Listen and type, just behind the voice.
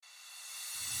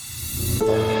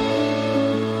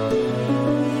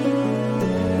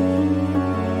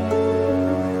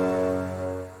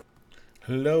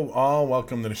Hello all,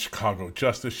 welcome to the Chicago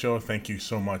Justice Show. Thank you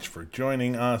so much for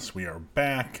joining us. We are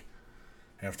back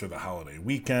after the holiday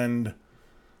weekend.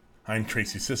 I'm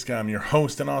Tracy Siska. I'm your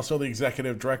host and also the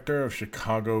executive director of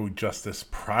Chicago Justice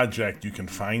Project. You can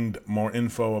find more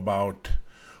info about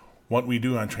what we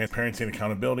do on transparency and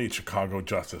accountability at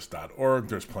chicagojustice.org.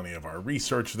 There's plenty of our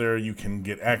research there you can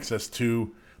get access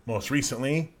to. Most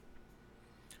recently,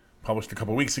 published a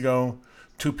couple weeks ago,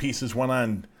 two pieces, one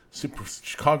on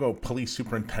Chicago Police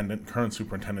Superintendent, current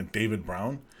Superintendent David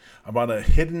Brown, about a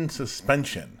hidden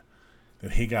suspension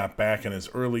that he got back in his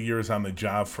early years on the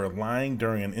job for lying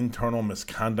during an internal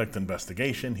misconduct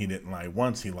investigation. He didn't lie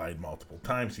once, he lied multiple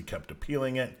times. He kept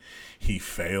appealing it. He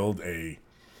failed the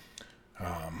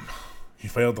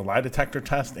lie detector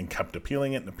test and kept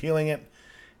appealing it.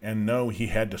 And no, he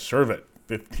had to serve it.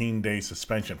 15-day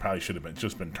suspension. Probably should have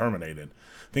just been terminated.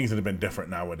 Things that have been different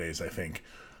nowadays, I think.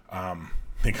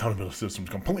 The accountability system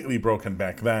was completely broken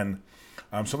back then.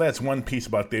 So that's one piece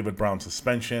about David Brown's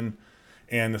suspension.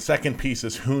 And the second piece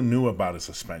is who knew about his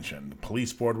suspension. The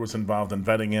police board was involved in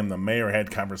vetting him. The mayor had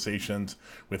conversations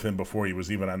with him before he was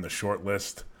even on the short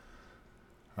list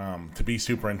to be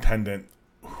superintendent.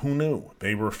 Who knew?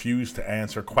 They refused to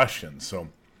answer questions. So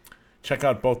check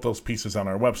out both those pieces on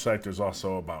our website. There's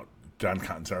also about John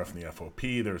Catanzaro from the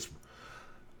FOP. There's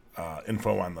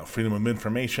info on the Freedom of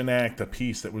Information Act, a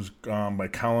piece that was by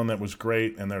Colin that was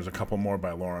great, and there's a couple more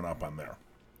by Lauren up on there.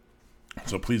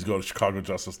 So please go to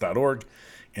chicagojustice.org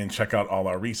and check out all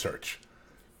our research.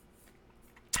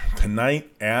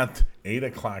 Tonight at 8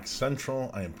 o'clock Central,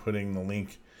 I am putting the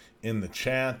link in the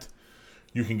chat.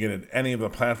 You can get it at any of the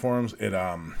platforms.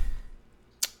 The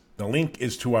link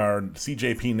is to our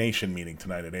CJP Nation meeting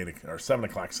tonight at 7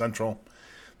 o'clock Central.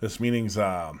 This meeting's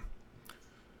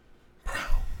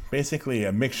basically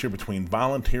a mixture between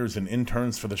volunteers and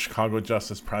interns for the Chicago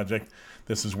Justice Project.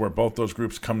 This is where both those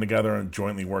groups come together and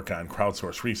jointly work on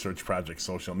crowdsourced research projects,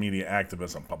 social media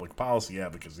activism, public policy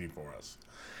advocacy for us.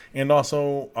 And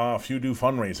also a few do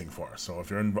fundraising for us. So if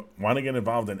you want to get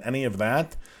involved in any of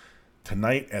that,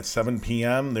 tonight at 7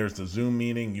 p.m., there's the Zoom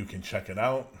meeting. You can check it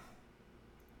out.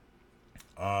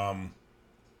 By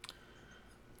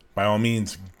all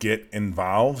means, get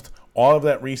involved. All of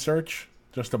that research,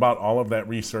 just about all of that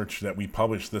research that we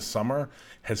published this summer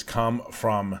has come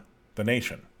from the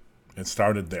Nation. It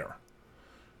started there.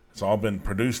 It's all been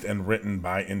produced and written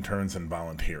by interns and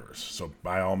volunteers. So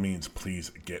by all means,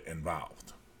 please get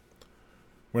involved.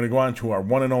 We're going to go on to our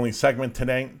one and only segment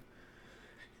today.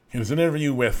 It was an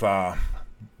interview with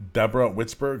Deborah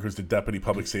Witzberg, who's the Deputy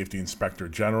Public Safety Inspector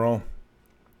General.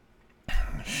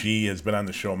 She has been on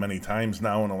the show many times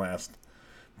now in the last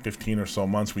 15 or so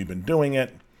months we've been doing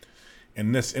it.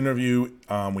 In this interview,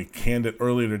 we canned it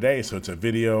earlier today, so it's a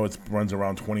video. It runs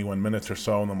around 21 minutes or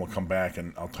so, and then we'll come back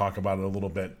and I'll talk about it a little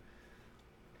bit.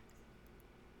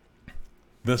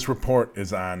 This report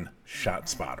is on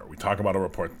ShotSpotter. We talk about a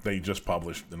report they just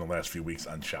published in the last few weeks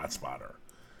on ShotSpotter.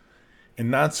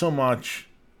 And not so much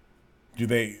do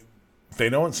they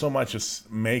don't so much as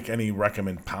make any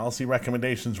policy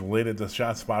recommendations related to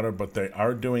ShotSpotter, but they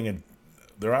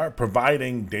are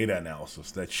providing data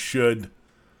analysis that should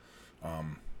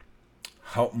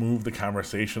help move the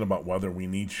conversation about whether we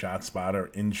need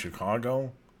ShotSpotter in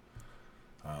Chicago.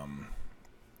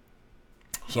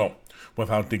 So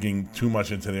without digging too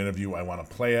much into the interview, I want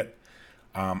to play it.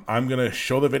 I'm going to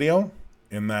show the video,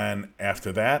 and then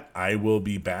after that, I will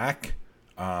be back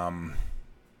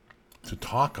to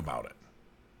talk about it.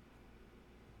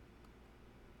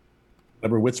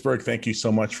 Deborah Witzberg, thank you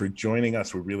so much for joining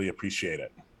us. We really appreciate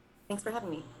it. Thanks for having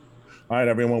me. All right,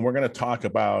 everyone, we're going to talk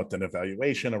about an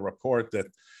evaluation, a report that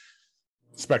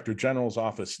Inspector General's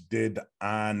office did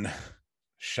on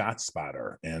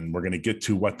ShotSpotter, and we're going to get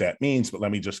to what that means, but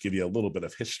let me just give you a little bit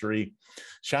of history.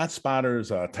 ShotSpotter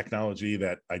is a technology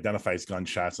that identifies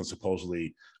gunshots and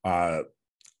supposedly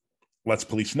lets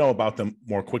police know about them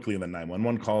more quickly than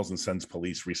 911 calls and sends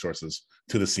police resources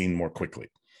to the scene more quickly.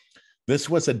 This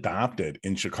was adopted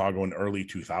in Chicago in early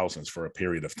 2000s for a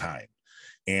period of time.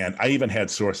 And I even had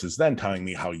sources then telling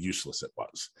me how useless it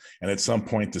was. And at some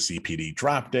point, the CPD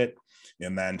dropped it,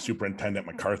 and then Superintendent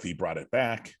McCarthy brought it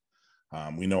back.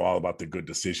 We know all about the good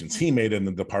decisions he made in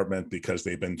the department because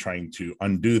they've been trying to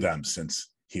undo them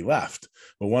since he left.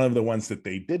 But one of the ones that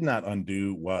they did not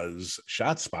undo was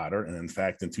ShotSpotter. And in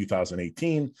fact, in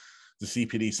 2018, the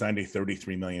CPD signed a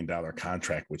 $33 million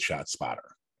contract with ShotSpotter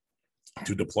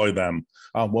to deploy them.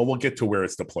 Well, we'll get to where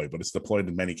it's deployed, but it's deployed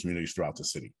in many communities throughout the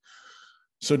city.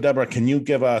 So Deborah, can you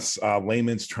give us a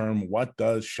layman's term? What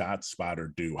does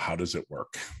ShotSpotter do? How does it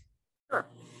work? Sure.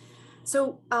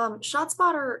 So the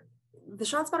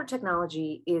ShotSpotter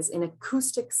technology is an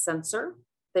acoustic sensor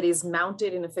that is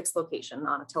mounted in a fixed location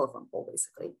on a telephone pole,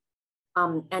 basically.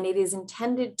 And it is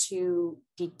intended to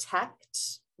detect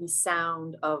the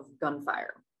sound of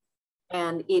gunfire.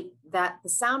 And the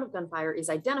sound of gunfire is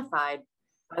identified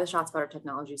by the ShotSpotter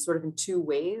technology sort of in two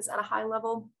ways at a high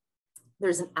level.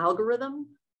 There's an algorithm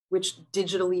which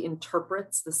digitally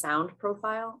interprets the sound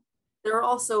profile. There are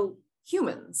also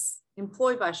humans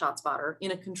employed by ShotSpotter in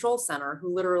a control center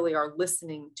who literally are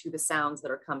listening to the sounds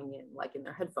that are coming in, like in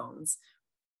their headphones.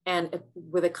 And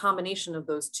with a combination of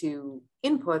those two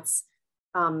inputs,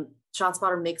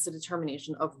 ShotSpotter makes a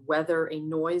determination of whether a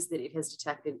noise that it has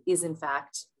detected is in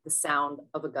fact the sound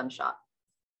of a gunshot.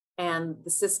 And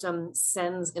the system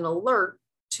sends an alert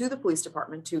to the police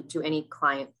department, to any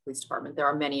client police department. There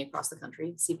are many across the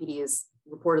country. CPD is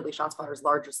reportedly ShotSpotter's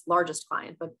largest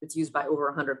client, but it's used by over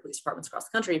 100 police departments across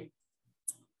the country.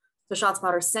 So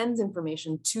ShotSpotter sends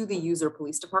information to the user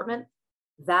police department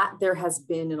that there has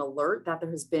been an alert, that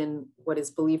there has been what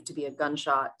is believed to be a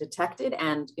gunshot detected,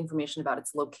 and information about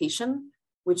its location,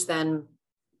 which then,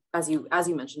 as you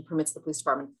mentioned, permits the police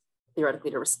department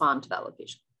theoretically to respond to that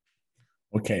location.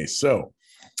 Okay, so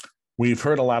we've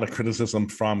heard a lot of criticism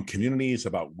from communities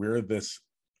about where this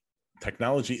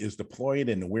technology is deployed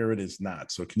and where it is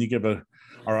not. So can you give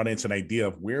our audience an idea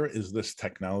of where is this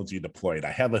technology deployed?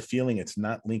 I have a feeling it's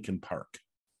not Lincoln Park.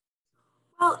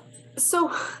 Well,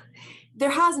 so there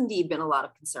has indeed been a lot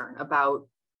of concern about,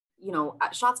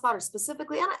 ShotSpotter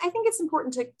specifically, and I think it's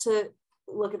important to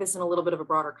look at this in a little bit of a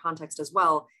broader context as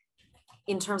well,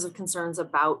 in terms of concerns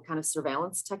about kind of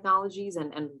surveillance technologies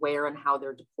and where and how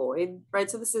they're deployed, right?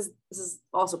 So this is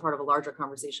also part of a larger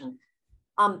conversation.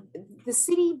 The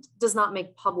city does not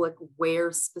make public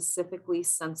where specifically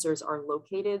sensors are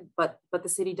located, but the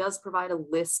city does provide a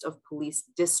list of police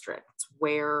districts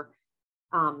where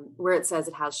it says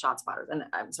it has ShotSpotters. And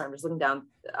I'm sorry, I'm just looking down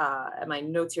at my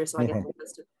notes here so I get the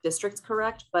list of districts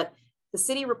correct. But the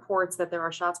city reports that there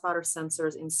are ShotSpotter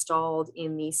sensors installed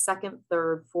in the 2nd,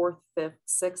 3rd, 4th, 5th,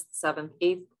 6th, 7th,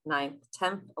 8th, 9th,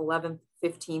 10th, 11th,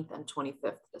 15th, and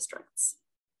 25th districts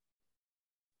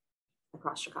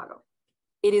across Chicago.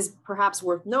 It is perhaps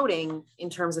worth noting in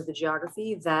terms of the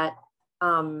geography that,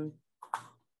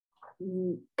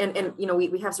 we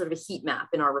have sort of a heat map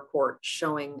in our report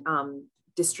showing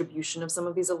distribution of some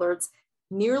of these alerts.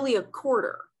 Nearly a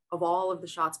quarter of all of the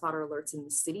ShotSpotter alerts in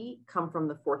the city come from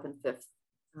the 4th and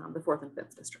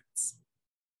 5th districts,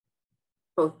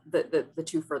 both the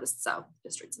two furthest south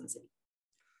districts in the city.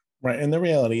 Right, and the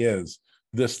reality is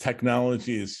this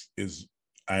technology is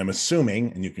I am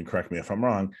assuming, and you can correct me if I'm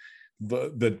wrong,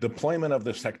 the deployment of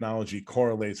this technology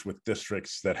correlates with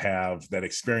districts that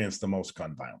experience the most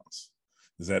gun violence.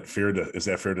 Is that fair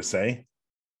to say?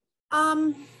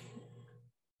 I'm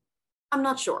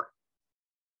not sure.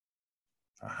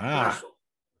 Aha. I'm not sure.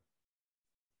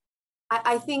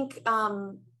 I think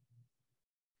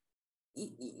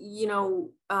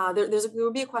there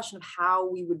would be a question of how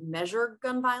we would measure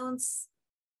gun violence,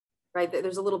 right?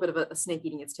 There's a little bit of a snake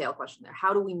eating its tail question there.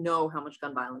 How do we know how much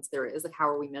gun violence there is? Like, how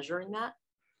are we measuring that?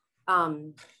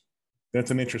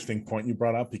 That's an interesting point you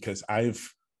brought up, because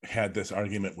I've had this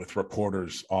argument with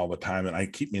reporters all the time, and I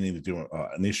keep meaning to do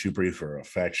an issue brief or a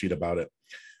fact sheet about it.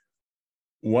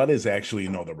 What is actually,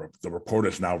 the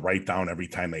reporters now write down every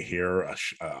time they hear a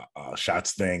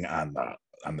shots thing on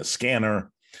the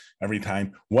scanner, every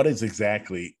time. What is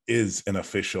an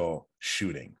official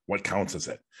shooting? What counts as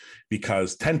it?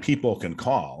 Because 10 people can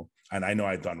call, and I know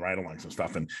I've done ride-alongs and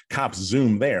stuff, and cops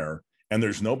zoom there, and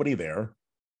there's nobody there,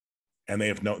 and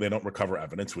they don't recover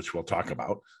evidence, which we'll talk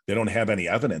about. They don't have any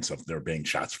evidence of there being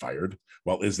shots fired.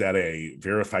 Well, is that a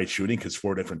verified shooting because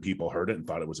 4 different people heard it and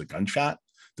thought it was a gunshot?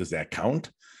 Does that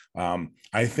count?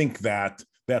 I think that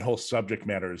whole subject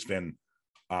matter has been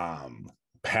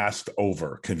passed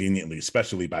over conveniently,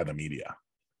 especially by the media.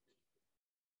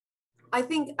 I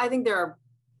think there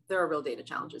are real data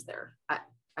challenges there. I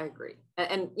agree.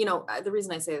 And the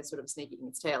reason I say it's sort of snake eating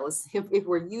its tail is if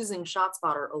we're using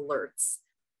ShotSpotter alerts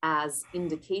as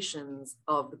indications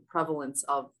of the prevalence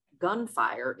of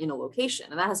gunfire in a location,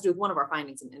 and that has to do with one of our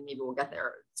findings, and maybe we'll get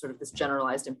there, sort of this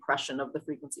generalized impression of the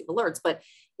frequency of alerts. But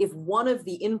if one of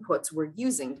the inputs we're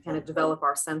using to kind of develop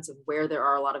our sense of where there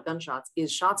are a lot of gunshots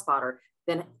is ShotSpotter,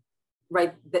 then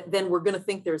we're going to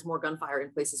think there's more gunfire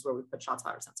in places where we put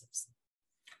ShotSpotter sensors.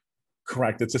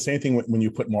 Correct. It's the same thing when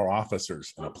you put more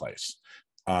officers in a place.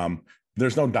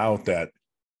 There's no doubt that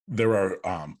there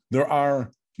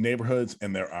are neighborhoods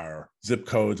and there are zip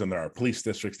codes and there are police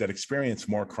districts that experience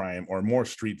more crime or more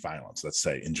street violence, let's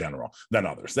say in general, than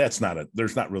others. There's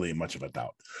not really much of a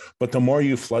doubt. But the more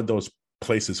you flood those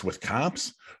places with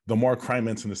cops, the more crime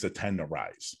incidents that tend to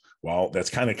rise. Well, that's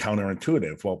kind of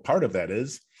counterintuitive. Well, part of that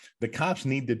is the cops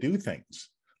need to do things.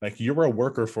 Like you're a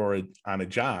worker on a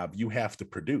job, you have to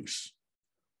produce.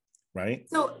 Right.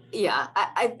 So yeah,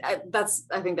 I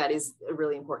think that is a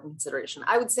really important consideration.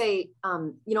 I would say,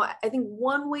 I think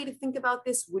one way to think about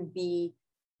this would be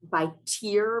by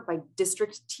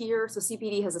district tier. So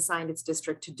CPD has assigned its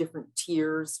district to different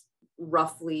tiers,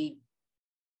 roughly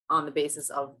on the basis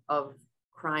of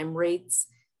crime rates.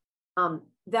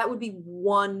 That would be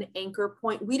one anchor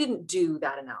point. We didn't do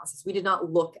that analysis. We did not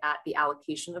look at the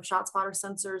allocation of ShotSpotter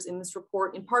sensors in this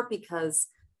report, in part because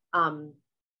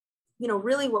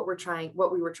really what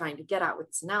we were trying to get at with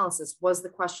this analysis was the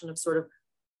question of sort of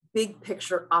big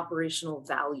picture operational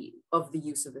value of the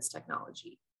use of this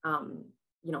technology.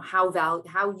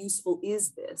 How useful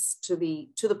is this to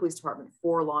the police department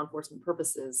for law enforcement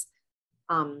purposes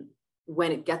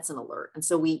when it gets an alert? And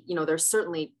so there's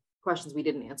certainly questions we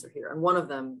didn't answer here. And one of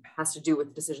them has to do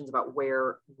with decisions about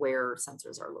where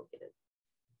sensors are located.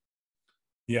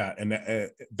 Yeah, and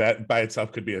that by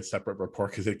itself could be a separate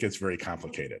report because it gets very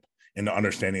complicated in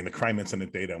understanding the crime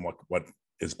incident data and what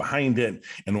is behind it,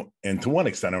 and to one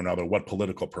extent or another, what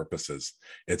political purposes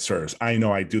it serves. I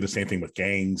know I do the same thing with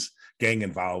gangs. Gang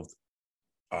involved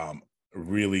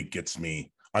really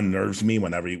unnerves me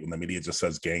when the media just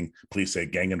says gang. Please say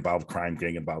gang involved crime,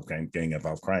 gang involved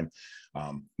crime.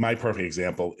 My perfect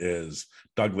example is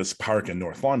Douglas Park in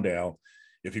North Lawndale.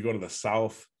 If you go to the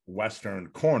southwestern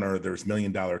corner, there's $1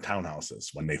 million townhouses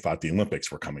when they thought the Olympics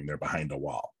were coming. They're behind a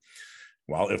wall.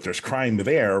 Well, if there's crime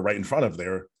there right in front of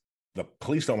there, the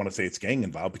police don't want to say it's gang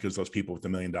involved because those people with the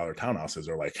 $1 million townhouses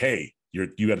are like, hey, you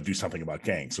got to do something about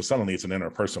gangs. So suddenly it's an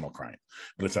interpersonal crime.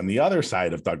 But it's on the other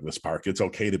side of Douglas Park. It's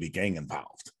okay to be gang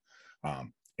involved.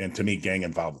 And to me, gang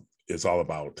involved is all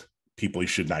about people. You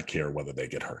should not care whether they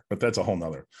get hurt. But that's a whole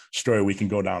nother story. We can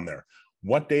go down there.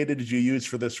 What data did you use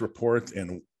for this report?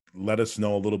 And let us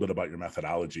know a little bit about your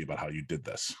methodology about how you did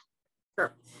this.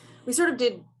 Sure. We sort of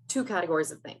did two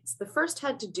categories of things. The first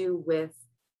had to do with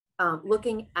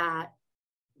looking at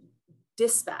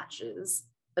dispatches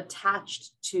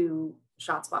attached to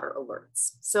ShotSpotter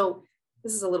alerts. So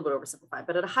this is a little bit oversimplified,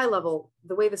 but at a high level,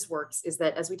 the way this works is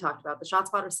that, as we talked about, the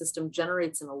ShotSpotter system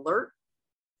generates an alert.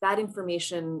 That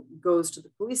information goes to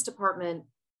the police department.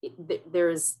 There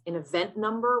is an event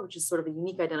number, which is sort of a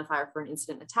unique identifier for an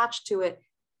incident attached to it.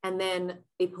 And then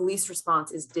a police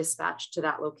response is dispatched to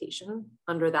that location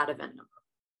under that event number.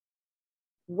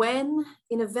 When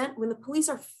the police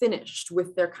are finished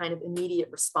with their kind of immediate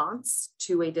response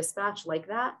to a dispatch like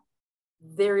that,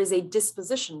 there is a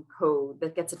disposition code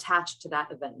that gets attached to that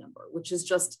event number, which is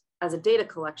just, as a data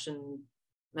collection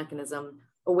mechanism,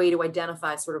 a way to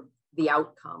identify sort of the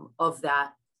outcome of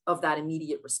that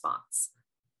immediate response.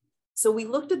 So we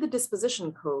looked at the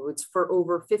disposition codes for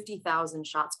over 50,000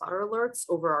 ShotSpotter alerts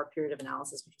over our period of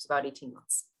analysis, which was about 18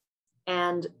 months.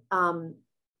 And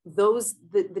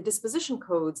the disposition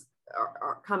codes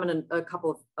come in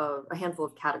a handful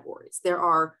of categories. There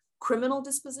are criminal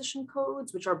disposition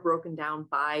codes, which are broken down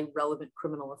by relevant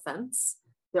criminal offense.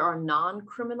 There are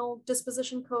non-criminal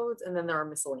disposition codes, and then there are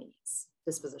miscellaneous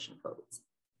disposition codes.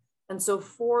 And so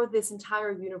for this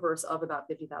entire universe of about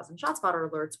 50,000 ShotSpotter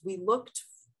alerts, we looked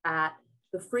at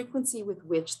the frequency with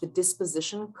which the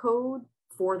disposition code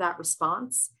for that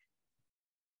response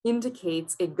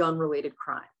indicates a gun-related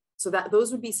crime. So that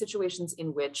those would be situations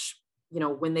in which,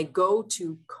 when they go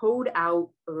to code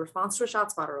out a response to a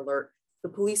ShotSpotter alert, the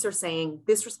police are saying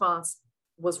this response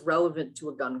was relevant to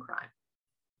a gun crime.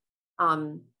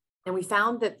 And we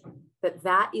found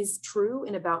that is true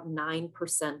in about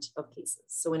 9% of cases.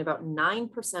 So in about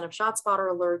 9% of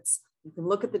ShotSpotter alerts, you can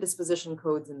look at the disposition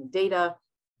codes in the data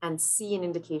and see an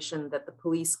indication that the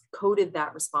police coded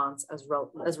that response as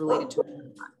related to a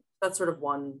gun crime. That's sort of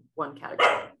one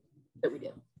category that we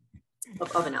did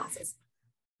of analysis.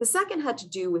 The second had to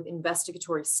do with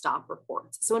investigatory stop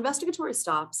reports. So investigatory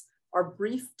stops are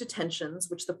brief detentions,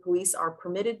 which the police are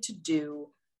permitted to do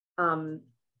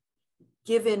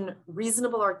given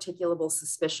reasonable articulable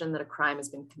suspicion that a crime has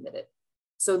been committed.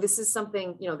 So this is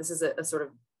something, this is a sort of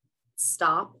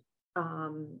stop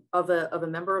of a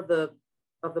member of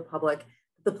the public.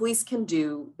 The police can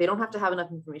do. They don't have to have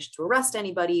enough information to arrest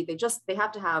anybody. They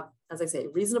have to have, as I say,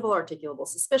 reasonable articulable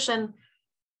suspicion.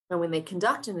 And when they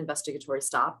conduct an investigatory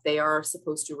stop, they are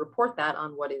supposed to report that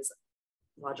on what is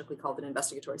logically called an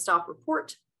investigatory stop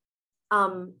report.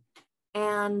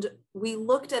 And we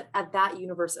looked at that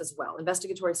universe as well.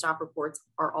 Investigatory stop reports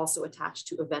are also attached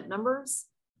to event numbers,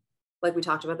 like we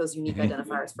talked about, those unique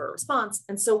identifiers for a response.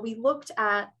 And so we looked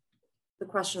at the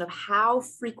question of how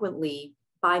frequently,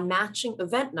 by matching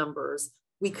event numbers,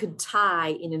 we could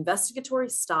tie an investigatory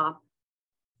stop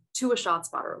to a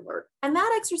ShotSpotter alert. And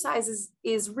that exercise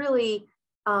is really,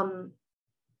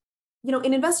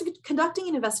 conducting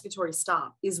an investigatory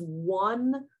stop is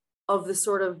one of the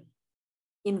sort of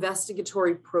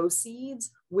investigatory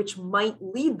proceeds which might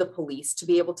lead the police to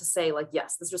be able to say, like,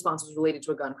 yes, this response was related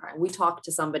to a gun crime. We talked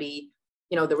to somebody,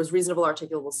 there was reasonable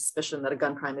articulable suspicion that a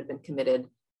gun crime had been committed.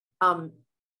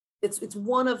 It's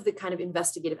one of the kind of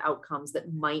investigative outcomes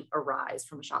that might arise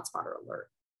from a ShotSpotter alert.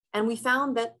 And we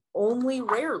found that only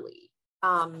rarely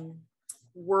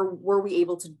were we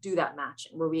able to do that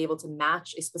matching. Were we able to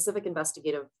match a specific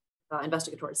investigatory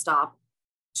stop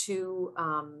to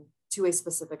a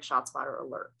specific ShotSpotter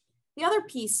alert? The other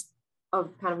piece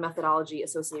of kind of methodology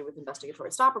associated with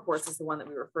investigatory stop reports is the one that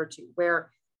we referred to,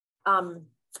 where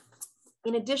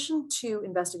in addition to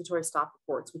investigatory stop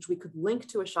reports, which we could link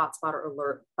to a ShotSpotter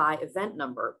alert by event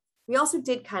number, we also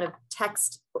did kind of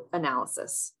text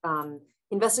analysis.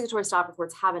 Investigatory stop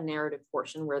reports have a narrative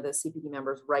portion where the CPD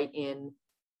members write in,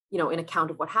 an account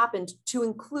of what happened to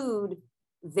include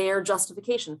their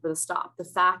justification for the stop, the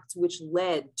facts which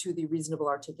led to the reasonable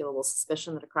articulable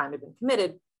suspicion that a crime had been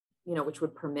committed, which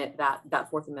would permit that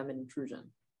Fourth Amendment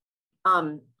intrusion.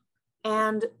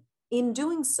 And in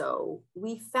doing so,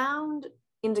 we found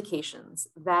indications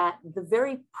that the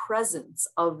very presence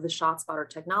of the ShotSpotter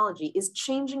technology is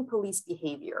changing police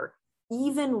behavior,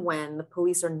 even when the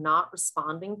police are not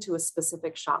responding to a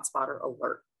specific ShotSpotter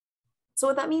alert. So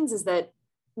what that means is that,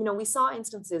 we saw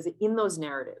instances in those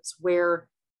narratives where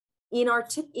in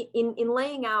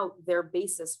laying out their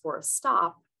basis for a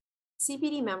stop,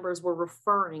 CPD members were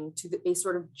referring to a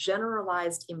sort of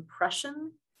generalized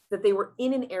impression that they were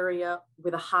in an area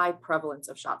with a high prevalence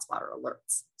of ShotSpotter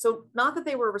alerts. So not that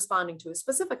they were responding to a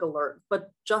specific alert,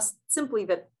 but just simply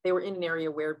that they were in an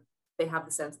area where they have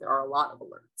the sense there are a lot of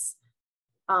alerts.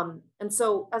 And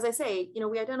so, as I say,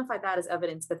 we identified that as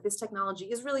evidence that this technology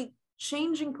is really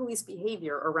changing police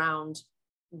behavior around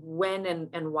when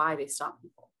and why they stop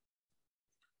people.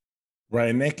 Right,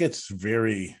 and that gets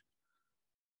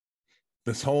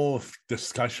this whole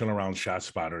discussion around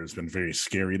ShotSpotter has been very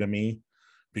scary to me,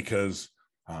 because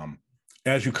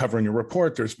as you cover in your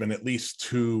report, there's been at least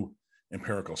 2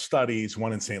 empirical studies,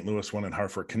 one in St. Louis, one in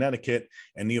Hartford, Connecticut,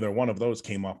 and neither one of those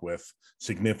came up with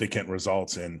significant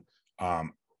results in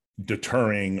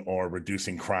deterring or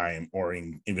reducing crime or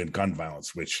even gun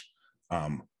violence, which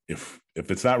if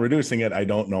it's not reducing it, I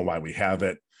don't know why we have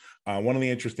it. One of the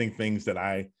interesting things that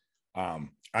I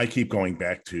keep going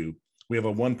back to, we have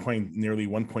a nearly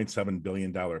 $1.7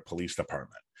 billion police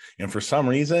department. And for some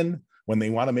reason, when they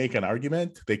want to make an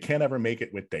argument, they can't ever make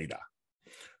it with data,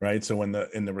 right? So in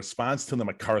the response to the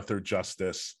MacArthur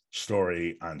Justice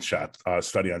story on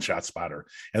study on ShotSpotter,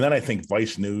 and then I think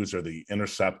Vice News or The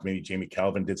Intercept, maybe Jamie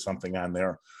Calvin did something on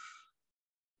there,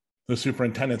 the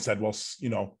superintendent said, well,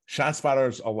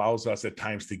 ShotSpotters allows us at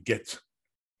times to get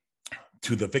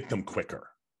to the victim quicker.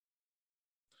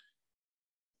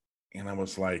 And I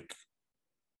was like,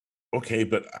 okay,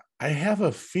 but I have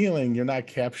a feeling you're not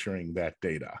capturing that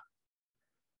data.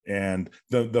 And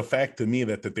the fact to me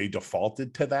that they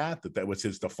defaulted to that was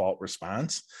his default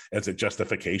response as a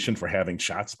justification for having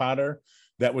ShotSpotter,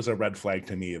 that was a red flag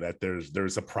to me that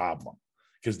there's a problem,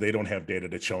 because they don't have data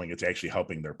that's showing it's actually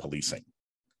helping their policing.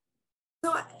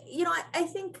 So, I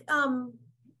think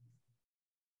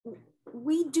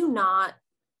we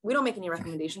don't make any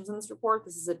recommendations in this report.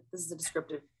 This is a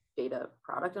descriptive data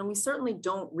product, and we certainly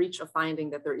don't reach a finding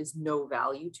that there is no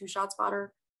value to ShotSpotter.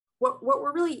 What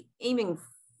we're really aiming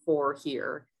for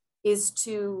here is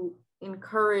to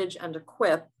encourage and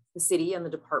equip the city and the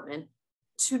department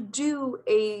to do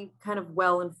a kind of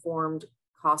well-informed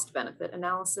cost-benefit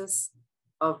analysis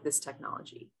of this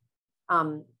technology,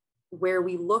 where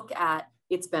we look at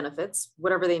its benefits,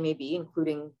 whatever they may be,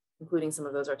 including some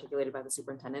of those articulated by the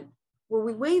superintendent, where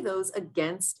we weigh those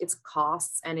against its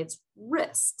costs and its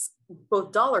risks,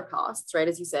 both dollar costs, right,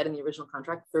 as you said in the original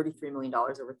contract, $33 million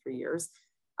over 3 years,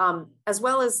 as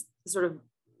well as sort of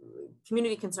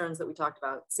community concerns that we talked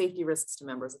about, safety risks to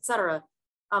members, et cetera.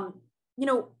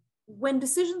 When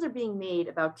decisions are being made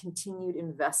about continued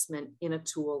investment in a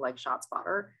tool like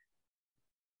ShotSpotter,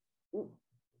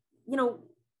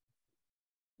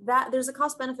 that there's a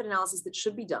cost benefit analysis that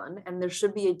should be done, and there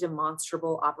should be a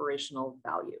demonstrable operational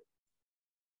value.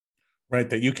 Right,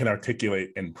 that you can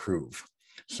articulate and prove.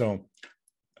 So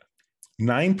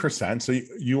 9%. So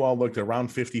you all looked around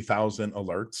 50,000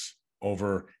 alerts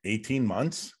over 18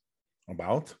 months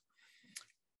about.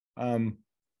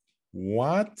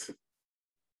 What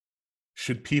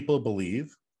should people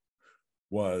believe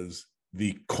was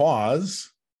the cause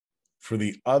for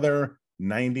the other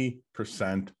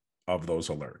 90% of those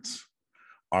alerts?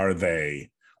 Were they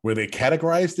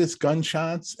categorized as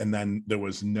gunshots and then there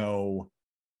was no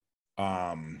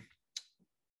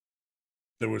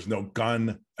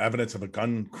gun evidence of a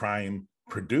gun crime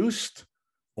produced,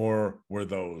 or were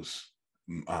those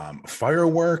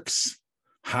fireworks?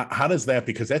 How does that,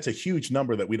 because that's a huge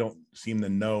number that we don't seem to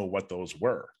know what those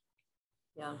were.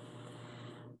 Yeah.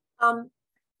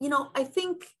 I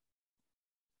think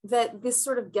that this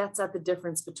sort of gets at the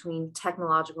difference between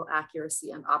technological accuracy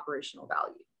and operational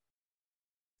value.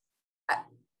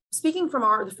 Speaking from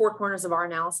the four corners of our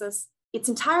analysis, it's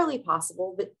entirely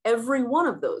possible that every one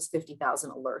of those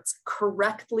 50,000 alerts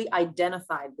correctly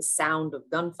identified the sound of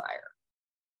gunfire.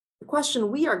 The question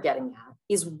we are getting at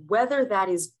is whether that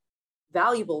is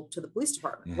valuable to the police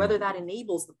department, whether that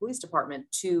enables the police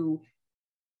department to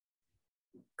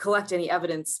collect any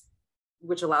evidence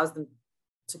which allows them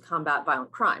to combat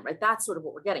violent crime, right? That's sort of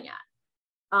what we're getting at.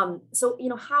 So,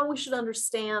 how we should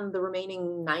understand the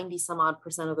remaining 90 some odd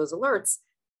 % of those alerts,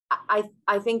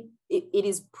 I think it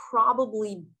is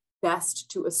probably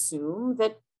best to assume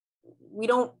that we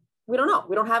don't know.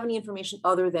 We don't have any information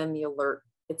other than the alert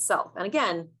itself. And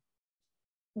again,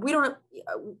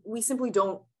 we simply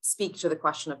don't speak to the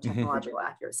question of technological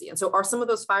accuracy. And so are some of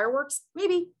those fireworks?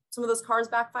 Maybe. Some of those cars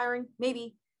backfiring?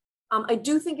 Maybe. I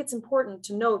do think it's important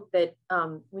to note that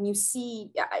when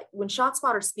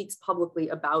ShotSpotter speaks publicly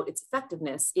about its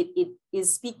effectiveness,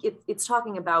 it's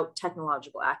talking about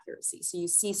technological accuracy. So you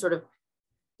see sort of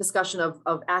discussion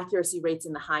of accuracy rates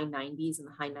in the high 90s and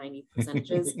the high 90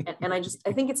 percentages. and I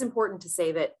think it's important to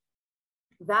say that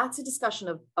that's a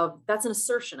discussion that's an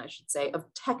assertion, I should say, of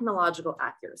technological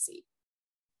accuracy,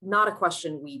 not a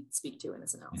question we speak to in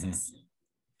this analysis.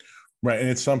 Right, and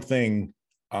it's something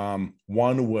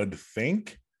one would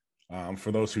think,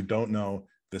 for those who don't know,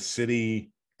 the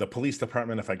police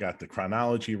department, if I got the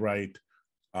chronology right,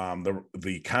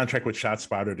 the contract with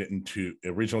ShotSpotter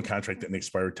original contract didn't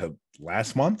expire till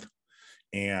last month,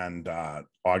 and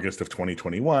August of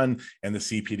 2021, and the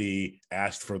CPD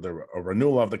asked for a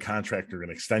renewal of the contract or an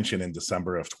extension in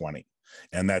December of 20,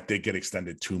 and that did get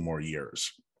extended 2 more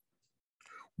years.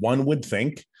 One would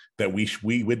think that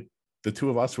the two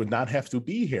of us would not have to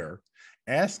be here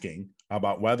asking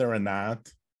about whether or not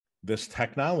this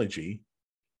technology,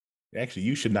 actually,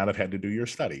 you should not have had to do your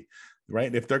study,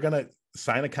 right? If they're going to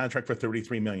sign a contract for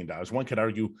 $33 million, one could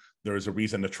argue there is a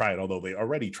reason to try it, although they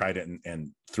already tried it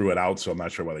and threw it out. So I'm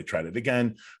not sure why they tried it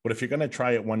again. But if you're going to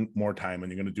try it one more time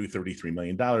and you're going to do $33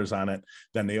 million on it,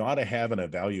 then they ought to have an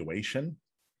evaluation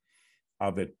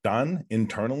of it done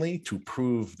internally to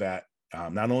prove that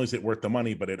not only is it worth the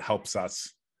money, but it helps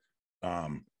us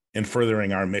in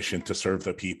furthering our mission to serve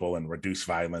the people and reduce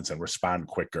violence and respond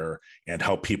quicker and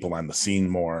help people on the scene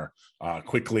more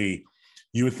quickly.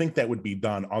 You would think that would be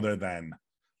done, other than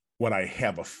what I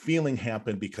have a feeling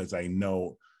happened, because I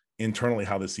know internally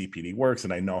how the CPD works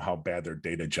and I know how bad their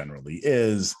data generally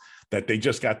is, that they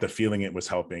just got the feeling it was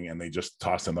helping and they just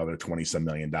tossed another $20-some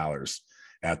million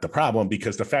at the problem,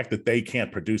 because the fact that they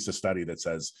can't produce a study that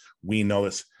says, we know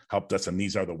this helped us and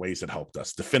these are the ways it helped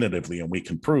us definitively and we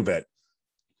can prove it,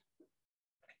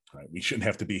 right? We shouldn't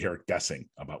have to be here guessing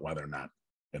about whether or not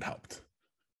it helped.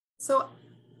 So,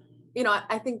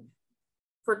 I think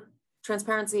for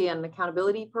transparency and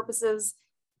accountability purposes,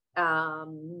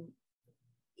 it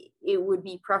would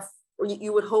be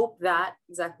you would hope that,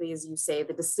 exactly as you say,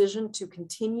 the decision to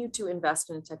continue to invest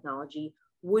in technology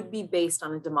would be based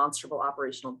on a demonstrable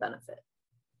operational benefit.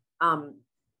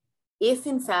 If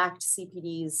in fact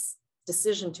CPD's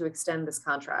decision to extend this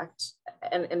contract,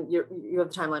 and you have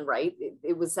the timeline right,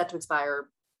 it was set to expire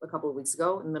a couple of weeks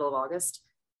ago in the middle of August.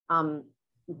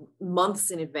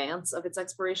 Months in advance of its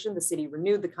expiration, the city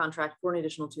renewed the contract for an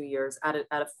additional 2 years at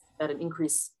an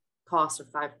increased cost of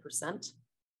 5%.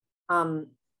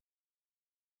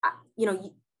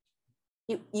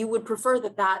 You would prefer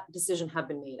that decision have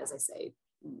been made, as I say,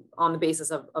 on the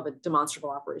basis of a demonstrable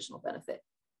operational benefit.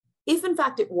 If in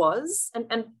fact it was,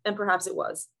 and perhaps it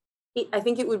was, I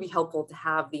think it would be helpful to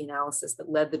have the analysis that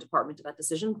led the department to that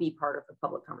decision be part of the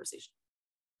public conversation.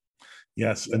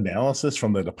 Yes, analysis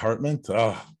from the department.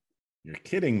 Oh, you're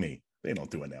kidding me. They don't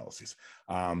do analyses.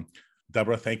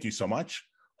 Deborah, thank you so much.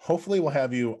 Hopefully we'll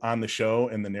have you on the show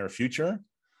in the near future.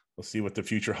 We'll see what the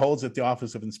future holds at the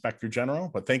Office of Inspector General,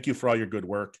 but thank you for all your good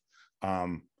work.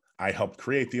 I helped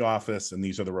create the office, and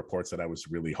these are the reports that I was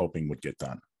really hoping would get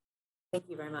done. Thank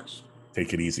you very much.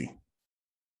 Take it easy.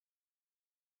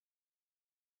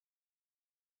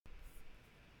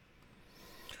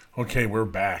 Okay, we're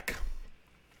back.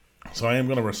 So I am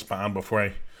going to respond before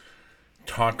I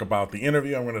talk about the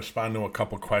interview. I'm going to respond to a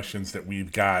couple questions that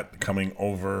we've got coming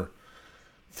over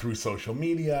through social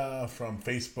media from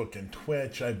Facebook and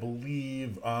Twitch, I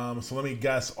believe. So let me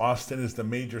guess, Austin is the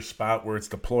major spot where it's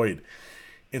deployed.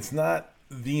 It's not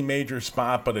the major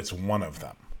spot, but it's one of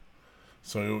them.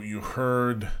 So you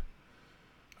heard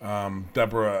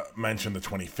Deborah mention the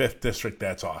 25th district.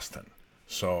 That's Austin.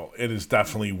 So it is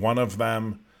definitely one of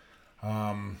them.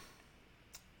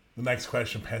 The next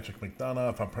question, Patrick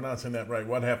McDonough, if I'm pronouncing that right,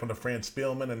 what happened to Fran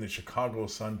Spielman and the Chicago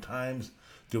Sun-Times?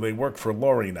 Do they work for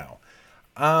Lori now?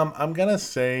 I'm going to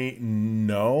say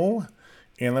no.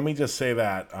 And let me just say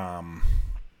that I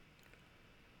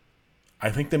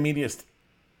think the media,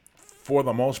 for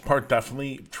the most part,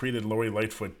 definitely treated Lori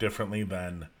Lightfoot differently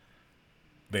than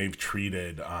they've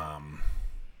treated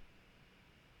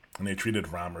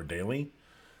Romer Daly.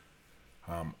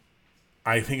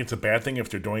 I think it's a bad thing if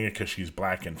they're doing it because she's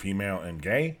black and female and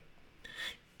gay.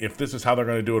 If this is how they're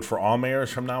going to do it for all mayors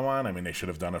from now on, I mean, they should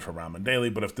have done it for Rahm and Daley,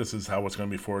 but if this is how it's going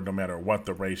to be for no matter what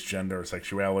the race, gender, or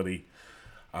sexuality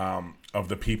of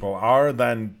the people are,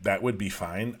 then that would be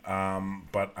fine.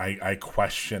 But I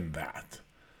question that.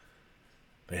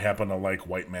 They happen to like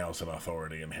white males in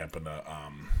authority and happen to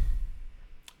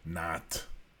not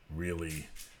really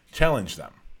challenge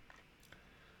them.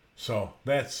 So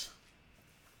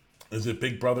is it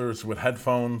Big Brothers with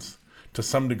headphones? To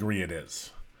some degree it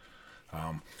is.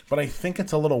 But I think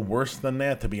it's a little worse than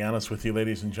that, to be honest with you,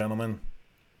 ladies and gentlemen.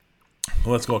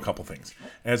 Well, let's go a couple things.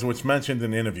 As was mentioned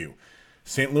in the interview,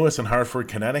 St. Louis and Hartford,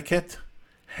 Connecticut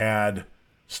had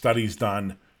studies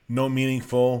done, no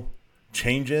meaningful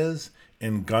changes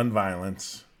in gun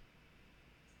violence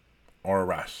or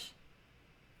arrests.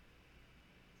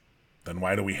 Then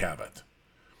why do we have it?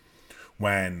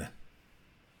 When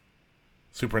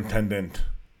Superintendent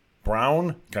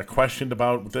Brown got questioned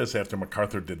about this after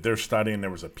MacArthur did their study, and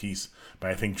there was a piece by,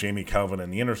 I think, Jamie Kelvin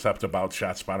in The Intercept about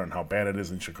ShotSpotter and how bad it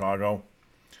is in Chicago.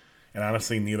 And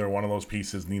honestly, neither one of those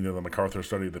pieces, neither the MacArthur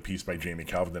study or the piece by Jamie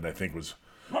Kelvin that I think was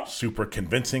super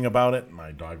convincing about it.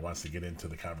 My dog wants to get into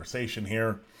the conversation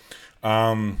here.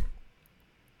 Neither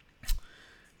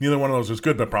one of those was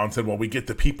good, but Brown said, well, we get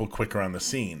the people quicker on the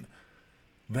scene.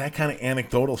 That kind of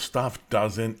anecdotal stuff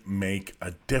doesn't make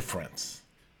a difference.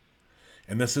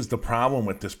 And this is the problem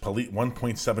with this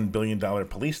 $1.7 billion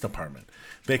police department.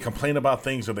 They complain about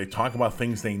things, or they talk about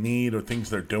things they need or things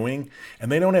they're doing,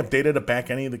 and they don't have data to back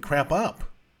any of the crap up,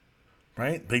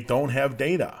 right? They don't have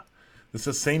data. It's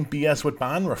the same BS with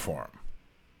bond reform.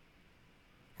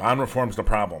 Bond reform's the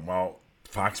problem. Well,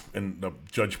 Fox and the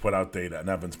judge put out data, and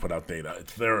Evans put out data.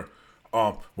 It's their,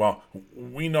 well,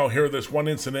 we know here this one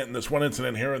incident, and this one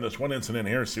incident here, and this one incident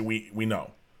here, so we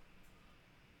know.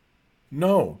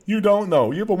 No, you don't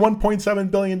know. You have a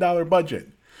 $1.7 billion budget.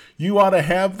 You ought to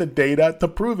have the data to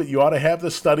prove it. You ought to have the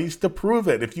studies to prove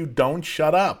it. If you don't,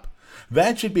 shut up.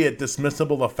 That should be a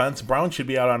dismissible offense. Brown should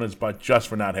be out on his butt just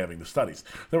for not having the studies.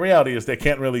 The reality is they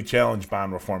can't really challenge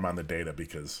bond reform on the data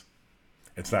because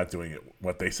it's not doing it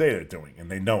what they say they're doing,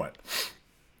 and they know it.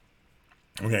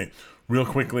 Okay, real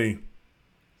quickly,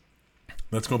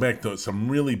 let's go back to some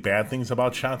really bad things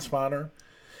about ShotSpotter.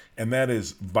 And that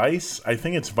is Vice. I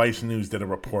think it's Vice News did a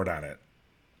report on it.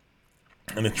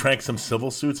 And it tracked some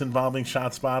civil suits involving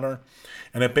ShotSpotter.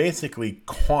 And it basically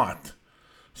caught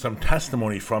some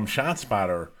testimony from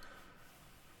ShotSpotter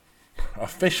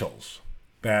officials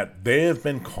that they have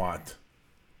been caught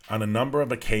on a number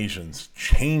of occasions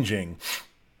changing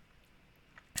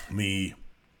the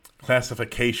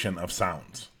classification of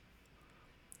sounds.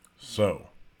 So,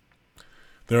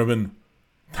 there have been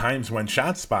times when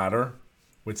ShotSpotter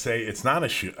would say it's not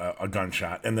a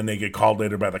gunshot, and then they get called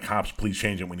later by the cops, please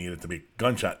change it, we need it to be a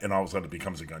gunshot, and all of a sudden it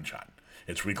becomes a gunshot.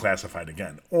 It's reclassified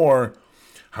again. Or,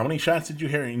 how many shots did you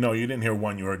hear? No, you didn't hear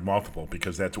one, you heard multiple,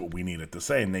 because that's what we needed to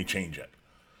say, and they change it.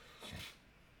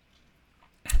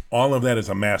 All of that is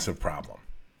a massive problem.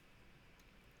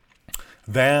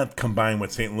 That, combined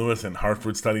with St. Louis and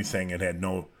Hartford studies saying it had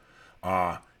no,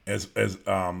 as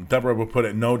Deborah would put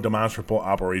it, no demonstrable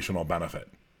operational benefit.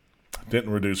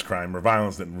 Didn't reduce crime or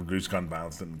violence, didn't reduce gun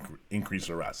violence, didn't increase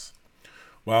arrests.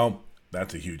 Well,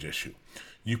 that's a huge issue.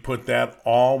 You put that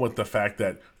all with the fact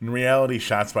that in reality,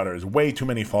 ShotSpotter has way too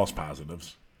many false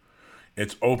positives.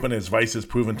 It's open as Vice is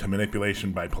proven to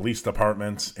manipulation by police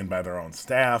departments and by their own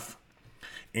staff.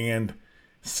 And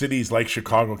cities like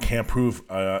Chicago can't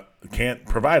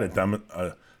provide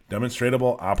a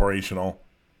demonstrable operational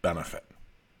benefit.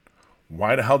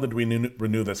 Why the hell did we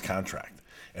renew this contract?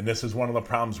 And this is one of the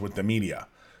problems with the media.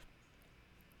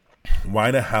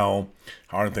 Why the hell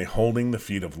aren't they holding the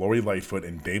feet of Lori Lightfoot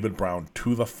and David Brown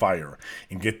to the fire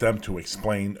and get them to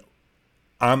explain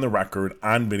on the record,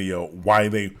 on video, why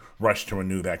they rushed to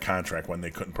renew that contract when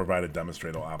they couldn't provide a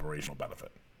demonstrable operational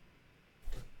benefit?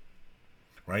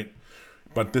 Right?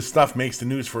 But this stuff makes the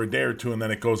news for a day or two and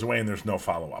then it goes away and there's no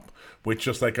follow-up. Which,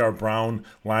 just like our Brown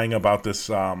lying about this,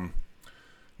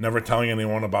 never telling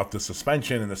anyone about the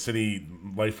suspension, and the city,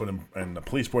 Lightfoot, and the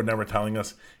police board never telling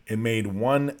us, it made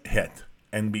one hit,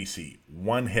 NBC,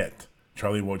 one hit,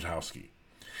 Charlie Wojciechowski.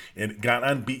 It got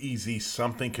on BEZ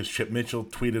something because Chip Mitchell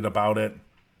tweeted about it,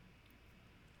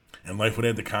 and Lightfoot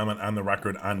had to comment on the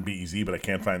record on BEZ, but I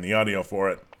can't find the audio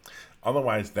for it.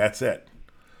 Otherwise, that's it.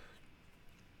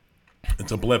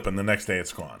 It's a blip, and the next day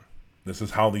it's gone. This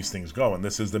is how these things go, and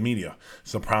this is the media.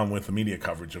 It's the problem with the media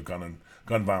coverage of gun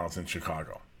violence in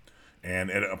Chicago.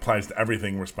 And it applies to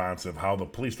everything responsive, how the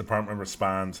police department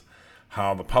responds,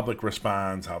 how the public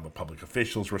responds, how the public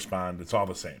officials respond. It's all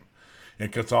the same.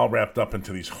 It gets all wrapped up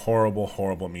into these horrible,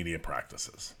 horrible media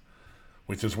practices,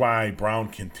 which is why Brown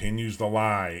continues to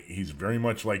lie. He's very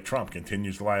much like Trump,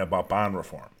 continues to lie about bond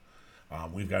reform.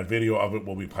 We've got video of it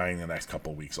we'll be playing the next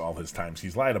couple of weeks, all his times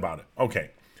he's lied about it.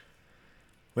 Okay.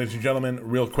 Ladies and gentlemen,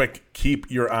 real quick,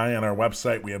 keep your eye on our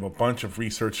website. We have a bunch of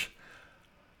research,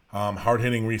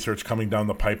 hard-hitting research coming down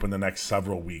the pipe in the next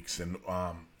several weeks. And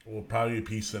we'll probably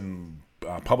be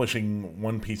publishing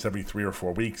one piece every 3 or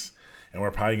 4 weeks. And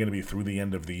we're probably going to be through the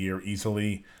end of the year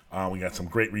easily. We got some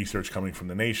great research coming from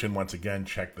the nation. Once again,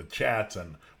 check the chats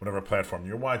on whatever platform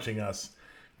you're watching us.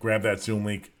 Grab that Zoom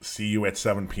link. See you at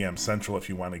 7 p.m. Central if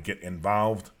you want to get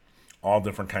involved. All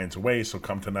different kinds of ways. So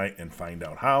come tonight and find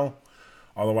out how.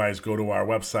 Otherwise, go to our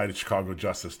website at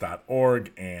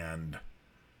chicagojustice.org and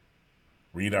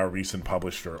read our recent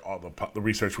published, or all the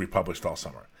research we published all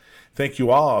summer. Thank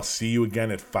you all. I'll see you again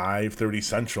at 5:30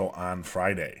 Central on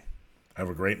Friday. Have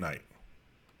a great night.